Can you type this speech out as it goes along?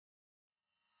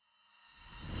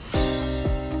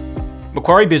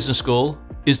Macquarie Business School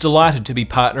is delighted to be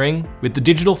partnering with the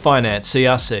Digital Finance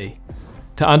CRC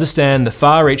to understand the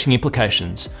far-reaching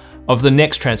implications of the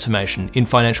next transformation in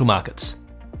financial markets,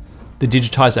 the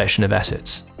digitisation of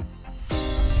assets.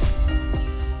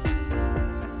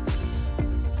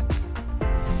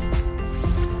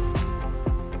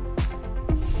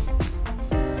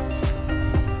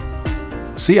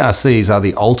 CRCs are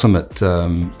the ultimate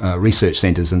research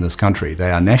centres in this country.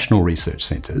 They are national research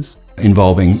centres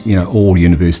involving all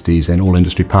universities and all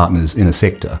industry partners in a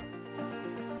sector.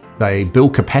 They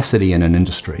build capacity in an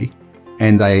industry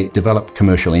and they develop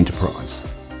commercial enterprise,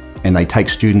 and they take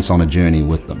students on a journey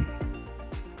with them.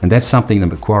 And that's something that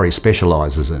Macquarie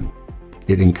specialises in.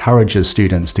 It encourages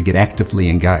students to get actively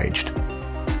engaged.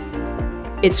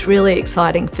 It's really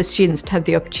exciting for students to have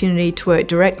the opportunity to work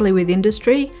directly with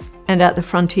industry and at the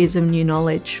frontiers of new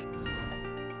knowledge.